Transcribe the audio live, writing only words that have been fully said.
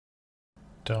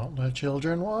Don't let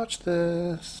children watch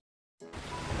this. You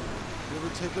ever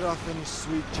take it off any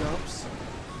sweet jumps?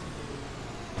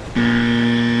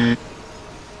 An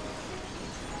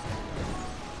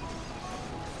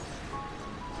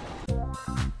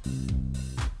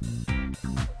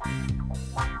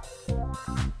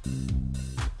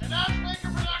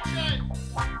OuchMaker production!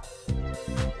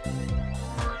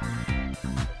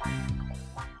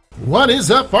 What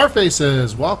is up,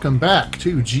 Farfaces? Welcome back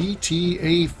to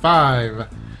GTA 5.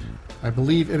 I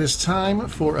believe it is time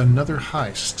for another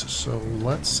heist, so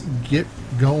let's get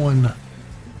going.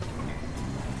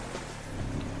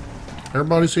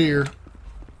 Everybody's here.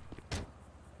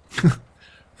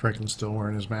 Franklin's still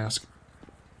wearing his mask.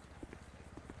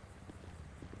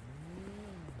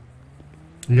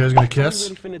 You guys gonna kiss?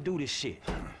 We really finna do this shit.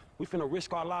 We finna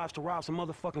risk our lives to rob some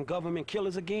motherfucking government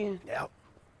killers again? Yep.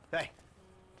 Hey.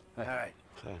 All right.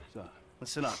 So,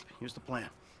 listen up. Here's the plan.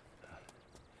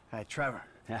 All right, Trevor.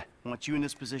 Yeah. I want you in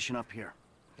this position up here.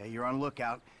 Okay, you're on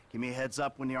lookout. Give me a heads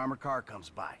up when the armored car comes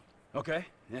by. Okay.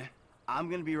 Yeah. I'm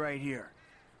gonna be right here,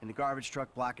 in the garbage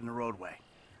truck blocking the roadway.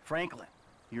 Franklin,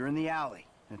 you're in the alley,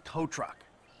 in a tow truck.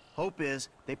 Hope is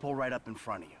they pull right up in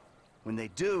front of you. When they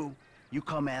do, you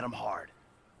come at them hard.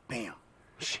 Bam.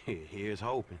 Shit, here's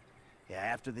hoping. Yeah,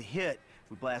 after the hit,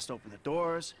 we blast open the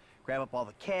doors, grab up all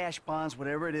the cash, bonds,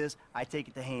 whatever it is. I take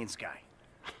it to Haynes' guy.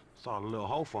 Saw a little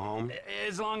hopeful, homie.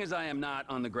 As long as I am not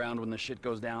on the ground when the shit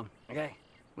goes down, okay?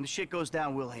 When the shit goes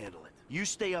down, we'll handle it. You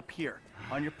stay up here,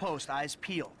 on your post, eyes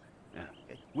peeled. Yeah.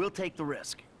 Okay? We'll take the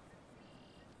risk.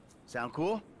 Sound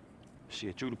cool?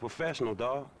 Shit, true to professional,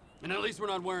 dawg. And at least we're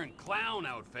not wearing clown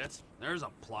outfits. There's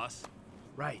a plus.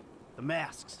 Right. The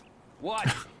masks. What?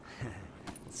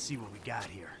 Let's see what we got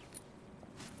here.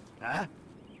 Huh?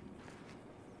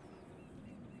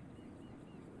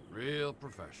 Real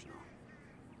professional.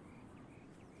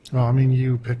 Well, I mean,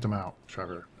 you picked them out,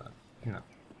 Trevor, but, you know.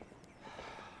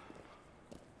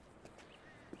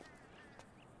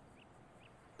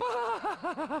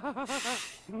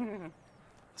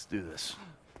 Let's do this.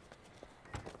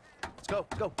 Let's go,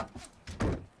 let's go.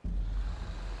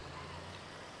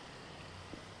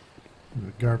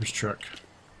 The garbage truck.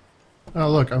 Oh,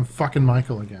 look, I'm fucking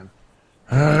Michael again.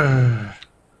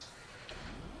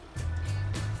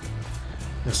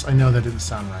 Yes, I know that didn't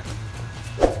sound right.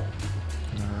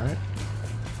 Alright.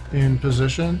 In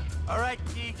position. All right,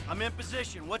 T, I'm in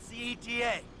position. What's the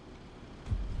ETA?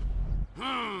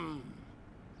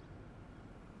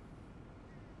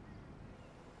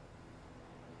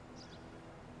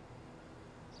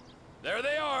 There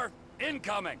they are.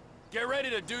 Incoming. Get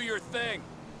ready to do your thing.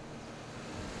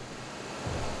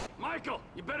 Michael,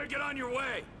 you better get on your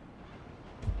way.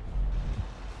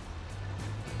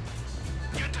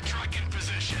 Get the truck in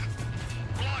position.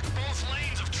 Block both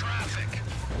lanes of traffic.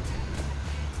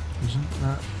 Isn't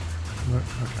that... Look,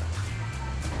 okay.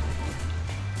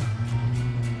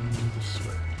 This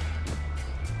way.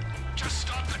 Just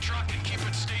stop the truck and keep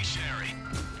it stationary.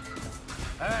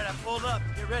 All right, I pulled up.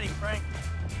 Get ready, Frank.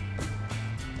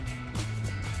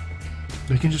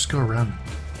 They can just go around.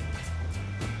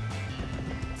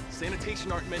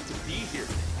 Sanitation aren't meant to be here.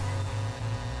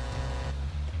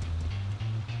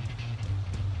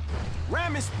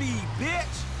 Ramming speed,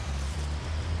 bitch!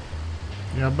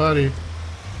 Yeah, buddy.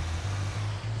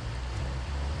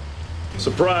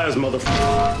 Surprise,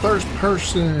 motherfucker. First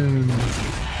person.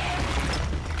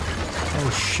 Oh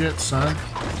shit, son.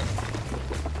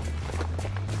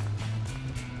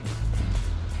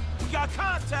 We got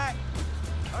contact.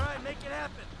 All right, make it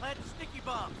happen. Plant the sticky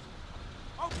bombs.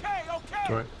 Okay, okay.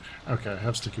 Do I? Okay, I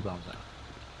have sticky bombs now.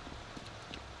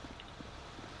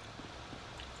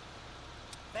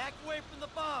 Back away from the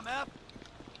bomb, F.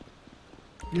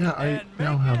 Yeah, I And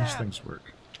know make how it these happen. things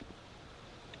work.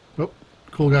 Oh,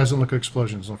 cool guys don't look at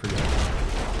explosions, don't forget.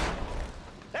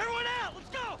 Everyone out! Let's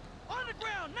go! On the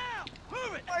ground now!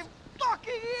 Move it! My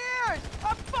fucking ears!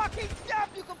 I'm fucking deaf,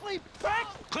 you complete prick!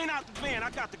 Clean out the van, I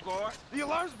got the guard. The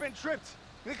alarm's been tripped.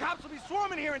 The cops will be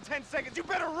swarming here in 10 seconds. You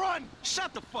better run!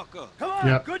 Shut the fuck up. Come on,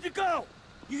 Yep. good to go!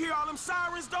 You hear all them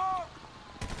sirens, dawg?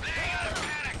 They got a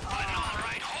panic button, all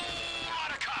right. Whole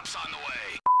lot of cops on the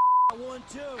way. 1,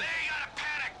 2. They got a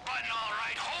panic button, all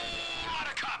right. Whole lot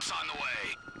of cops on the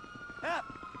way. F,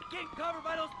 getting covered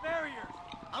by those barriers.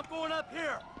 I'm going up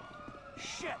here.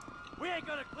 Shit, we ain't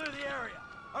gonna clear the area.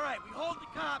 All right, we hold the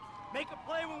cops, make a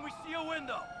play when we see a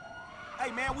window. Hey,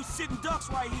 man, we sitting ducks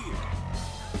right here.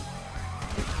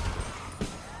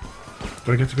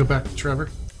 Do I get to go back to Trevor?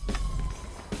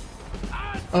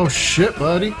 Oh shit,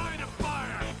 buddy.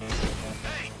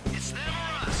 Hey, it's them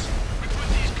or us. We put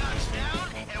these guns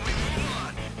down and we move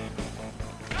on.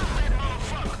 Got that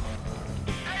motherfucker.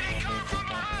 Hey, they coming from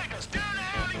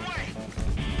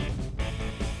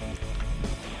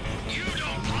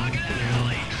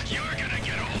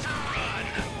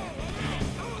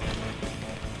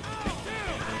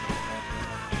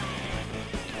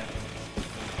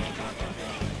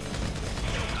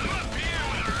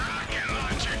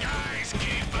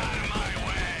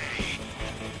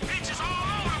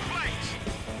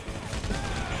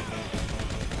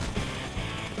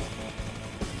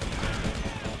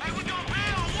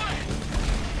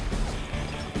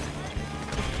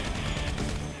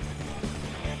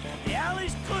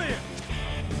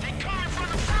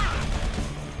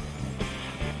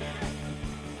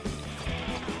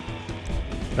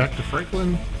Back to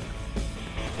Franklin.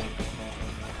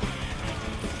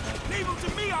 Leave him to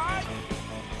me, alright?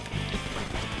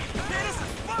 Man, this is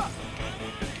fucked!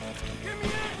 Give me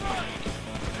that run!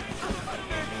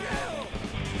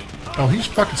 Oh, he's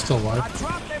fucking still I alive.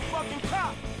 dropped that fucking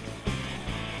cop!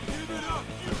 Give it up!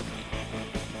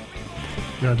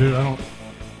 Yeah, dude, I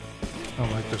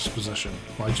don't like this position.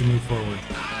 Why'd you move forward?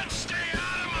 Stay out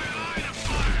of my line of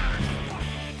fire!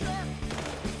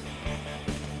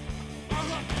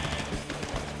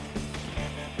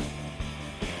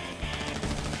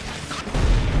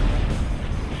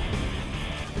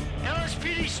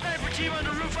 LSPD sniper team on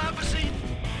the roof opposite.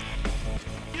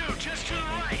 You, just to the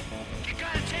right. You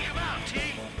gotta take him out, T.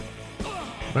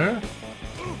 Where?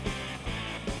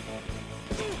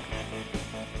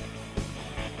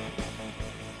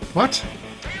 What?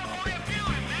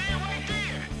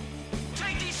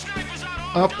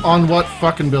 Up on what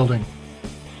fucking building?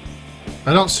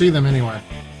 I don't see them anyway.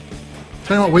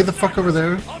 Tell you what, way the fuck over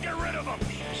there. I'll get rid of him.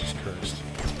 Jesus Christ.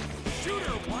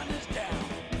 Shooter one is down.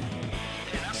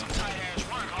 Yeah, that's some tight ass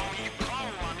work, homie. You call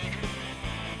one, nigga.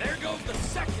 There goes the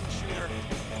second shooter.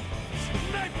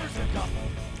 Snipers are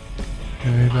coming.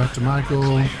 Okay, back to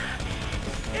Michael. Incoming!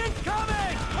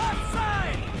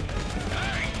 Outside!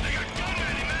 Hey, they got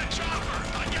gunmen in that chopper.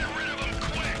 I'll get rid of them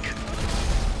quick.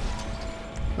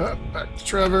 Back to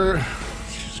Trevor.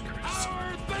 Jesus Christ.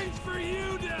 Our thanks for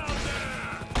you down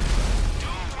there.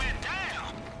 Dude went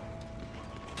down.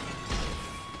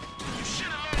 You should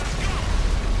have let us go.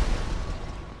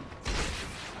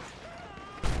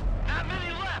 Not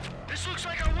many left. This looks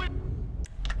like our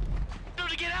window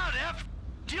to get out, F.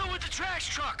 Deal with the trash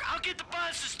truck. I'll get the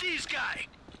bonds to Steve's guy.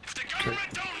 If the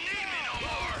government don't need me no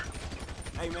more.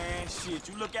 Hey man, shit,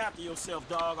 you look after yourself,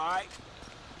 dog, alright?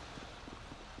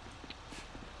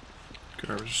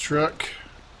 Garbage truck.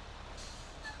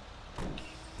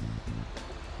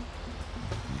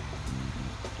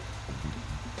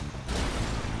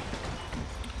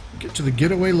 Get to the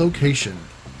getaway location.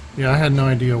 Yeah, I had no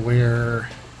idea where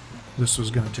this was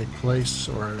going to take place,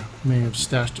 or may have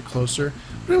stashed it closer.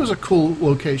 But it was a cool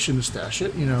location to stash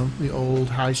it, you know, the old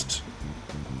heist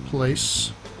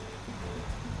place.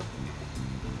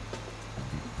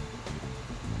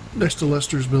 Next to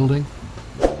Lester's building.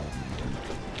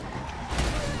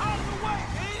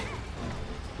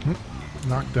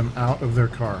 Knocked them out of their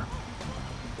car.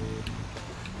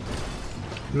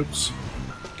 Oops.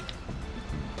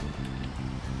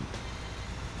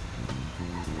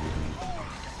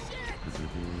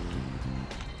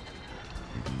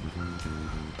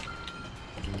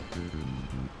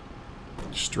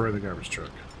 Destroy the garbage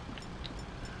truck.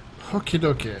 Okie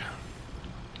dokie.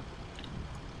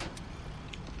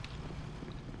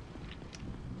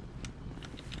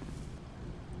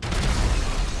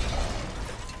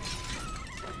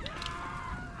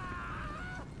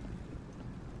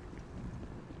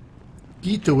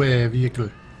 Getaway vehicle.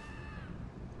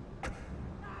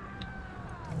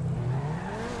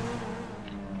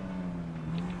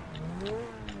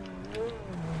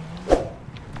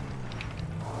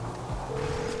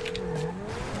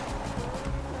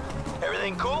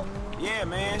 Everything cool? Yeah,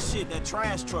 man, shit, that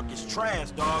trash truck is trash,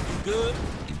 dog. You good?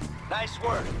 Nice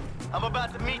work. I'm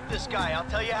about to meet this guy. I'll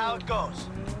tell you how it goes.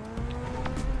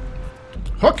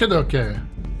 Okie dokie.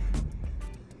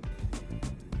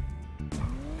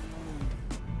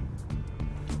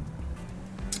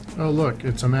 Oh look,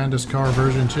 it's Amanda's car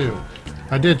version 2.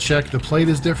 I did check, the plate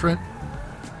is different,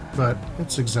 but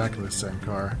it's exactly the same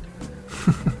car.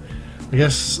 I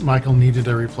guess Michael needed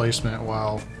a replacement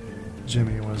while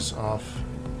Jimmy was off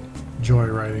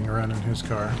joyriding around in his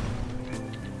car.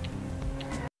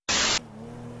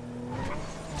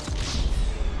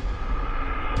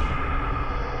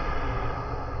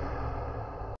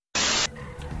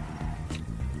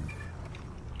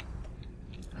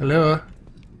 Hello?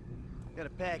 Got a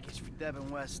package for Devin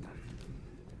Weston.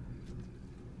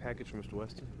 Package from Mr.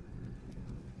 Weston.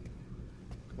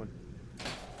 Come on.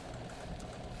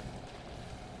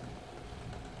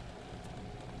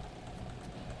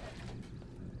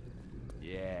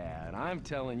 Yeah, and I'm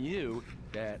telling you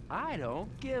that I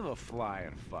don't give a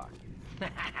flying fuck.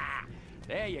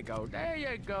 There you go, there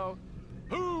you go.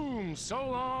 Boom!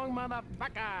 So long,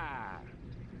 motherfucker!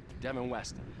 Devin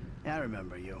Weston. I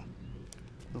remember you.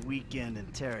 The weekend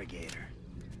interrogator.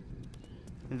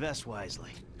 Invest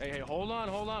wisely. Hey, hold on,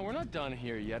 hold on. We're not done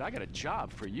here yet. I got a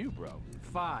job for you, bro.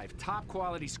 5 top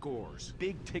quality scores.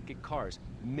 Big ticket cars.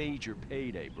 Major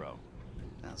payday, bro.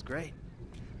 Sounds great.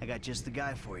 I got just the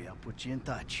guy for you. I'll put you in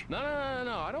touch. No.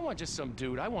 I don't want just some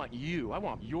dude. I want you. I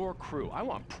want your crew. I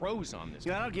want pros on this.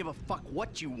 Yeah, I don't give a fuck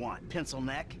what you want, pencil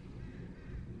neck.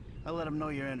 I'll let him know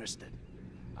you're interested.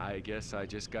 I guess I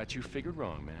just got you figured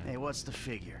wrong, man. Hey, what's the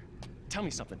figure? Tell me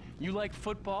something. You like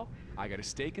football? I got a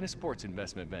stake in a sports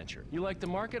investment venture. You like the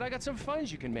market? I got some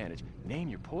funds you can manage. Name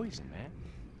your poison, man.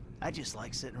 I just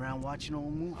like sitting around watching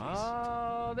old movies.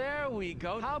 Oh, there we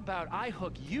go. How about I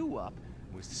hook you up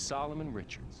with Solomon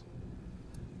Richards?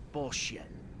 Bullshit.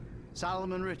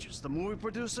 Solomon Richards, the movie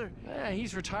producer? Yeah,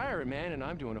 he's retiring, man, and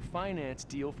I'm doing a finance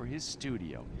deal for his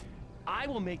studio. I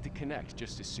will make the connect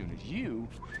just as soon as you...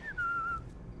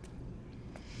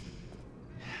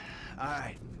 All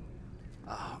right.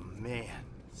 Oh, man.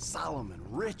 Solomon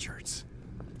Richards.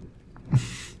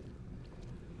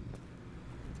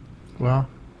 Well,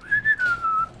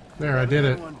 there, I did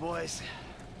it. Good one, boys.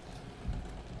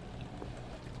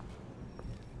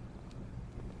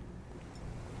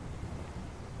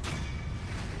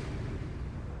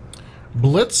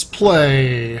 Blitz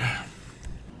play.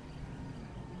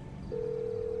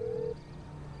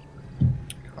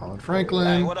 Colin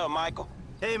Franklin. Hey, what up, Michael?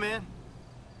 Hey, man.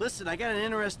 Listen, I got an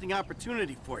interesting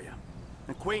opportunity for you.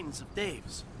 An acquaintance of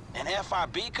Dave's. An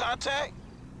FIB contact?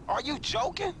 Are you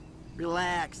joking?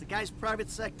 Relax. The guy's private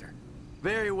sector.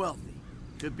 Very wealthy.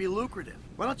 Could be lucrative.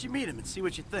 Why don't you meet him and see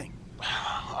what you think?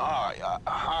 All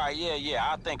right, yeah,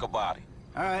 I'll think about it.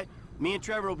 All right. Me and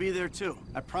Trevor will be there, too.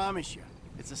 I promise you.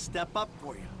 It's a step up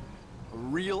for you. A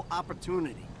real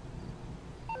opportunity.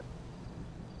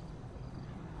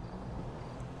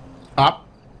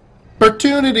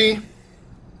 Opportunity. All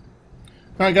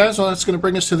right, guys. Well, that's going to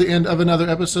bring us to the end of another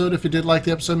episode. If you did like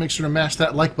the episode, make sure to mash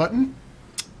that like button.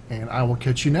 And I will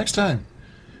catch you next time.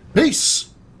 Peace.